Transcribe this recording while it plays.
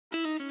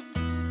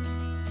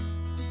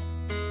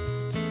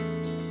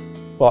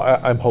Well,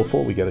 I'm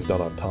hopeful we get it done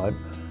on time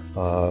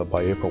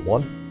by April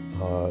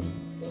 1.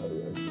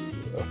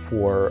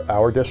 For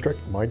our district,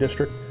 my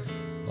district,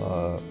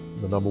 the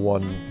number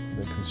one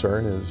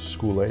concern is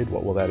school aid.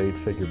 What will that aid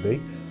figure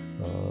be,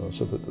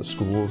 so that the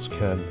schools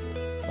can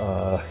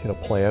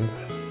plan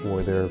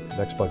for their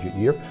next budget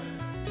year.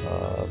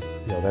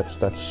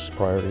 That's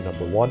priority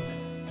number one.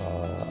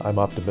 I'm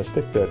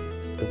optimistic that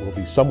it will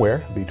be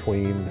somewhere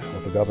between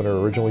what the governor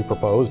originally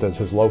proposed as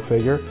his low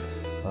figure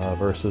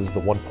versus the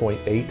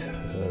 1.8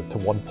 to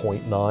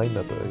 1.9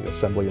 that the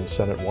Assembly and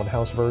Senate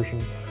one-house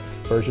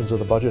versions of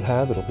the budget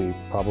have. It'll be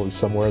probably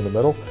somewhere in the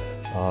middle.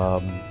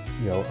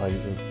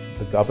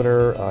 The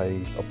governor, I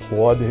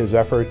applaud his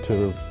effort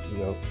to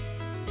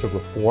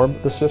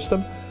reform the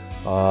system.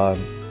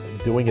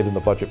 Doing it in the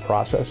budget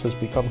process has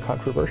become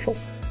controversial.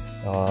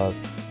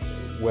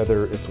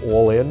 Whether it's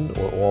all in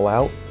or all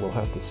out, we'll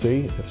have to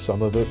see. If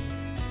some of it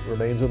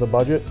remains in the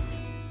budget,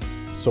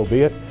 so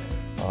be it.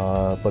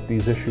 But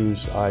these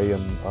issues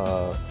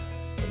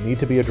need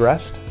to be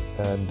addressed,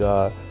 and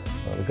the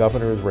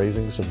governor is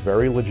raising some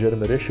very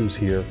legitimate issues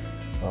here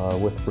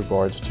with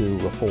regards to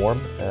reform,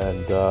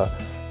 and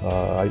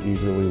I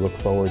eagerly look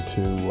forward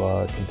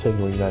to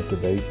continuing that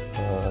debate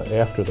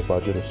after the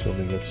budget,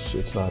 assuming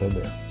it's not in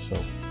there.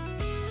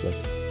 So.